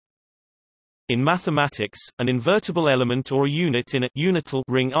In mathematics, an invertible element or a unit in a unital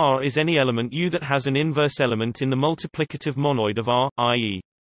ring R is any element U that has an inverse element in the multiplicative monoid of R, i.e.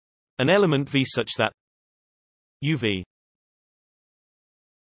 an element V such that UV.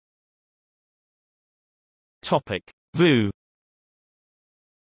 Topic: VU.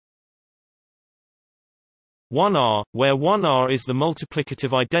 1R, where 1R is the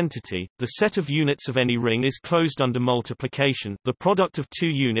multiplicative identity, the set of units of any ring is closed under multiplication, the product of two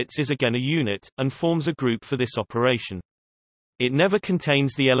units is again a unit, and forms a group for this operation. It never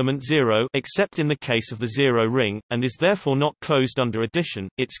contains the element 0 except in the case of the zero ring, and is therefore not closed under addition.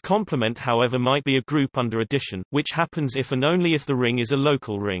 Its complement however might be a group under addition, which happens if and only if the ring is a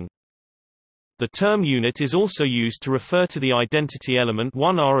local ring. The term unit is also used to refer to the identity element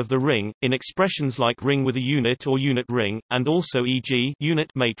 1R of the ring, in expressions like ring with a unit or unit ring, and also e.g.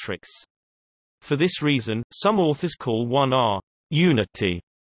 unit matrix. For this reason, some authors call 1R unity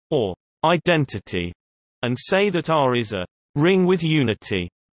or identity, and say that R is a ring with unity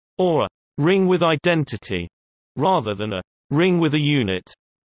or a ring with identity, rather than a ring with a unit.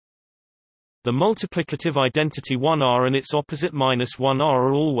 The multiplicative identity 1R and its opposite -1R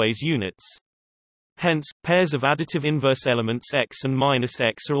are always units. Hence, pairs of additive inverse elements x and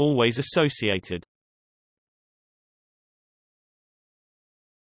 -x are always associated.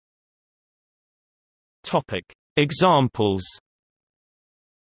 Topic: Examples.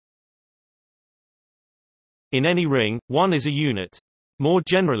 In any ring, 1 is a unit. More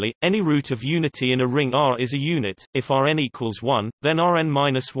generally, any root of unity in a ring R is a unit. If Rn equals 1, then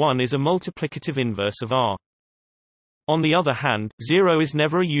Rn-1 is a multiplicative inverse of R. On the other hand, 0 is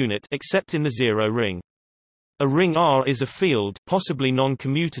never a unit except in the zero ring. A ring R is a field, possibly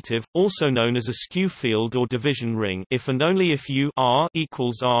non-commutative, also known as a skew field or division ring, if and only if U R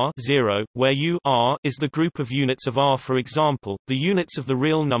equals R 0, where U R is the group of units of R. For example, the units of the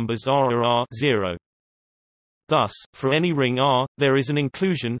real numbers R are R 0. Thus, for any ring R, there is an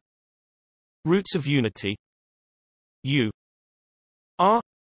inclusion roots of unity U R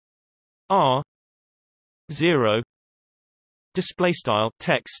R 0 display style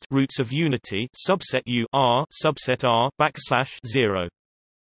text roots of unity subset U R subset R backslash 0.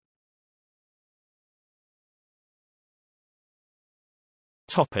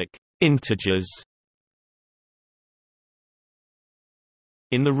 Topic: Integers.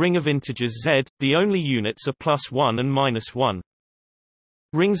 In the ring of integers Z, the only units are +1 and -1.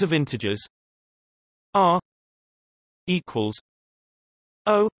 Rings of integers R equals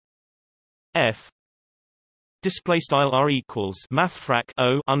O F display style R equals mathfrak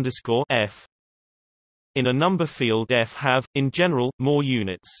O underscore F. In a number field F have, in general, more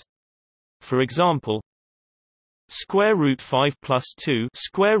units. For example, square root 5 plus 2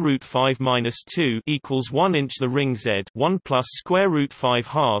 square root 5 minus 2 equals 1 inch. The ring Z 1 plus square root 5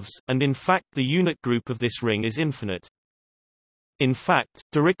 halves, and in fact the unit group of this ring is infinite. In fact,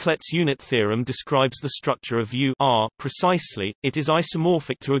 Dirichlet's unit theorem describes the structure of U R precisely. It is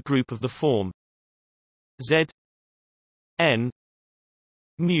isomorphic to a group of the form Z N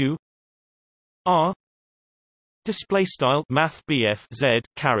mu R display style math BF Z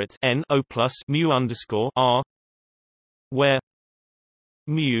caret N O plus mu underscore R, where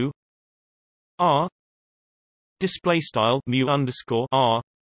mu R display style mu underscore R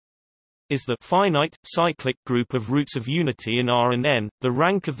is the finite cyclic group of roots of unity in R and N. The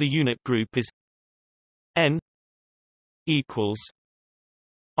rank of the unit group is N equals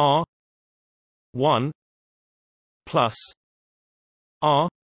R 1 plus R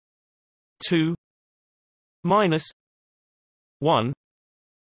 2 minus 1.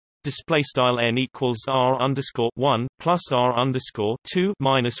 Display style N equals R underscore 1 plus R underscore 2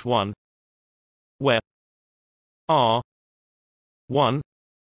 minus 1, where R 1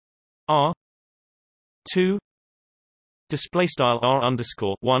 R 2 display style R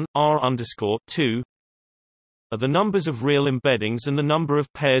underscore 1 R underscore 2 are the numbers of real embeddings and the number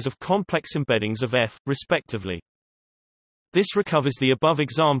of pairs of complex embeddings of F, respectively. This recovers the above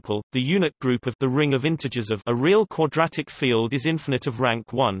example. The unit group of the ring of integers of a real quadratic field is infinite of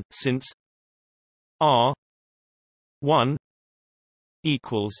rank 1, since R 1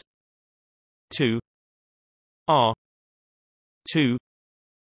 equals 2 R 2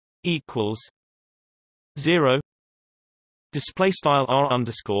 equals 0. Display style R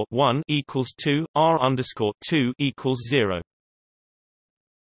underscore 1 equals 2 R underscore 2 equals 0.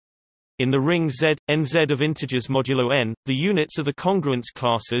 In the ring Z, Nz of integers modulo n, the units are the congruence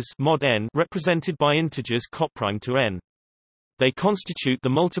classes mod n represented by integers coprime to n. They constitute the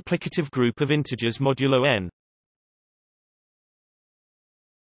multiplicative group of integers modulo n.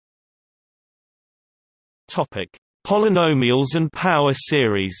 Topic: Polynomials and power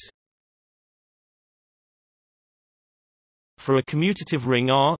series. For a commutative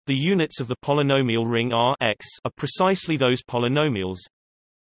ring R, the units of the polynomial ring R x are precisely those polynomials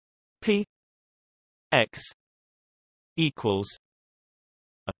p x equals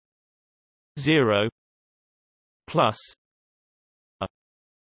 0 plus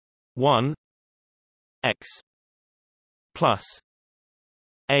 1 x plus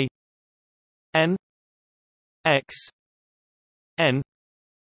a n x n.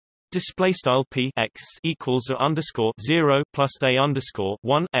 Display style p x equals a underscore 0 plus a underscore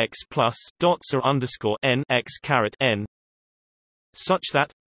 1 x plus dots or underscore n x caret n, such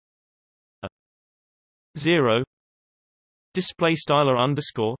that 0 display style or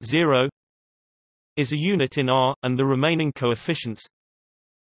underscore 0 is a unit in R, and the remaining coefficients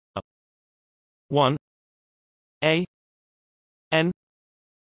 1 a n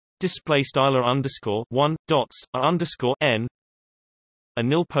display style or underscore 1 dots or underscore n are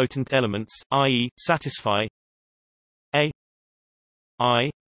nilpotent elements, i.e., satisfy a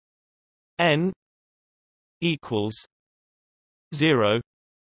I n equals 0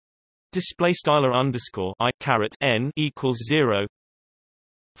 display style or underscore I caret n equals 0.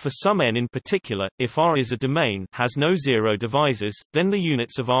 For some n in particular, if R is a domain has no zero divisors, then the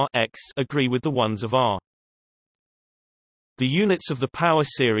units of R x agree with the ones of R. The units of the power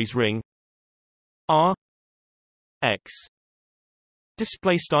series ring R x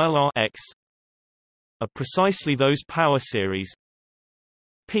display style R x are precisely those power series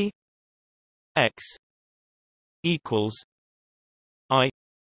p x equals I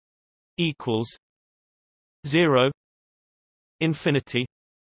equals 0 infinity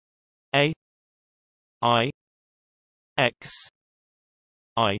a I x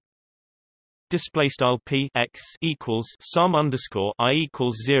I display style p x equals sum underscore I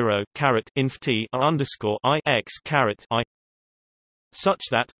equals 0 caret inf t or underscore I x caret I, such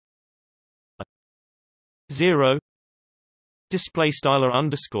that 0 display style or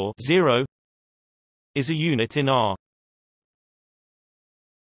underscore 0 is a unit in R.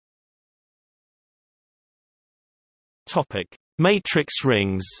 Topic: Matrix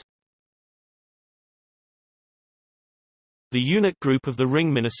rings. The unit group of the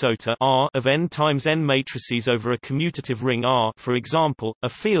ring Minnesota R of n times n matrices over a commutative ring R, for example, a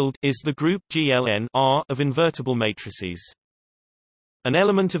field, is the group GLN R of invertible matrices. An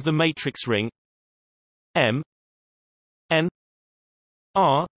element of the matrix ring M n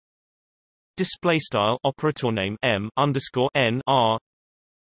R display style operator name M underscore n R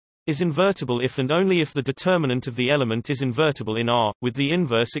is invertible if and only if the determinant of the element is invertible in R, with the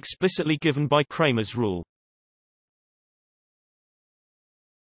inverse explicitly given by Cramer's rule.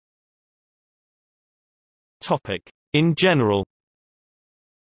 Topic: In general,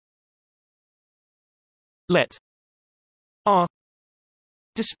 let R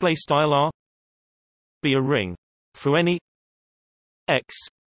display style R be a ring for any x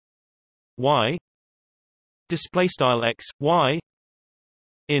y display style x y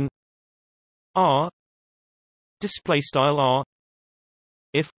in R display style R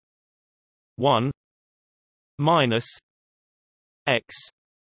if 1 minus x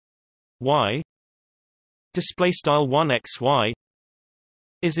y display style 1 x y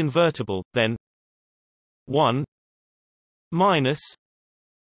is invertible, then 1 minus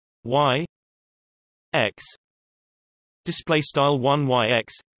y x display style 1 y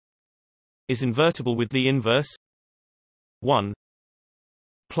x is invertible with the inverse 1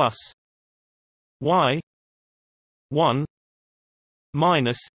 plus y 1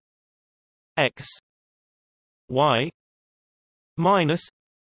 minus x y minus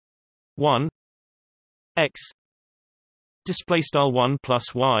 1 x display style 1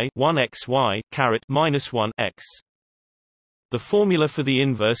 plus y 1 x y caret minus 1 x. The formula for the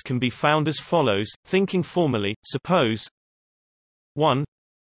inverse can be found as follows. Thinking formally, suppose 1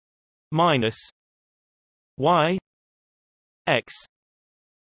 minus y x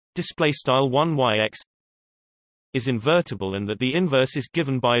display style 1 y x is invertible, and that the inverse is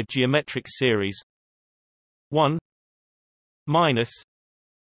given by a geometric series 1 minus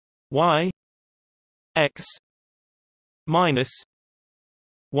y x minus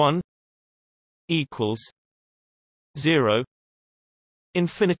 1 equals 0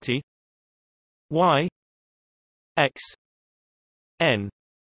 infinity y x n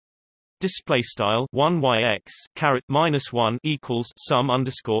display style 1 y x caret minus 1 equals sum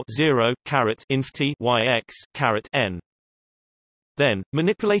underscore 0 caret inf t y x caret n. Then,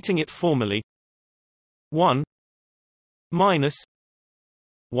 manipulating it formally, 1 minus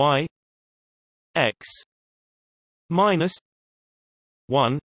y x minus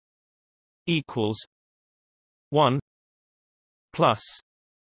 1 equals 1 plus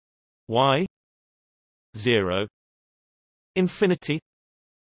y 0 infinity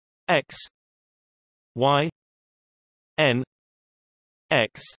x y n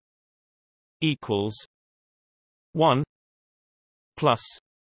x equals 1 plus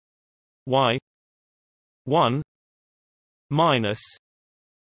y 1 minus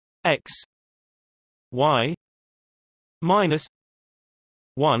x y minus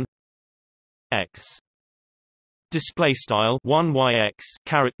 1 x. Display style 1 yx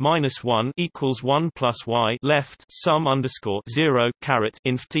caret minus 1 equals 1 plus y left sum underscore 0 caret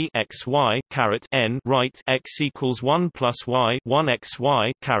inf t x y caret n right x equals 1 plus y 1 x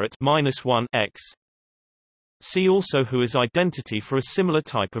y caret minus 1 x. See also who is identity for a similar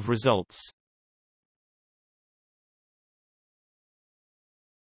type of results.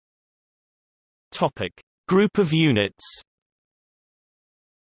 Topic: Group of units.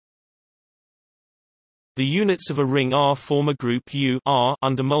 The units of a ring R form a group U R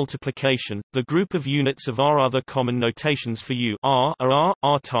under multiplication. The group of units of R. Other common notations for U R are R,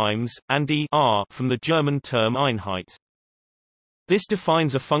 R times, and E R from the German term Einheit. This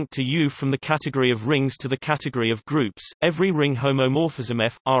defines a functor U from the category of rings to the category of groups. Every ring homomorphism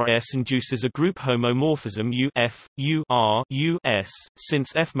F R S induces a group homomorphism U F U R U S,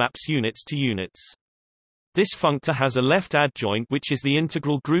 since F maps units to units. This functor has a left adjoint which is the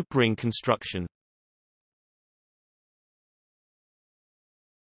integral group ring construction.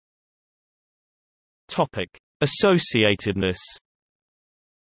 Topic: Associatedness.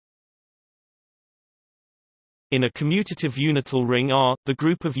 In a commutative unital ring R, the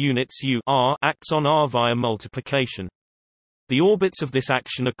group of units U R acts on R via multiplication. The orbits of this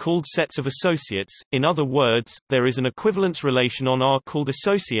action are called sets of associates. In other words, there is an equivalence relation on R called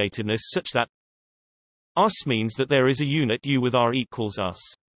associatedness such that us means that there is a unit U with R equals us.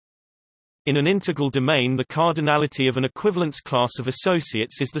 In an integral domain, the cardinality of an equivalence class of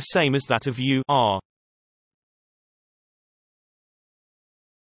associates is the same as that of U R.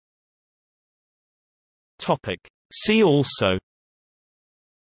 Topic: See also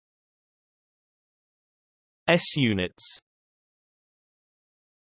S units.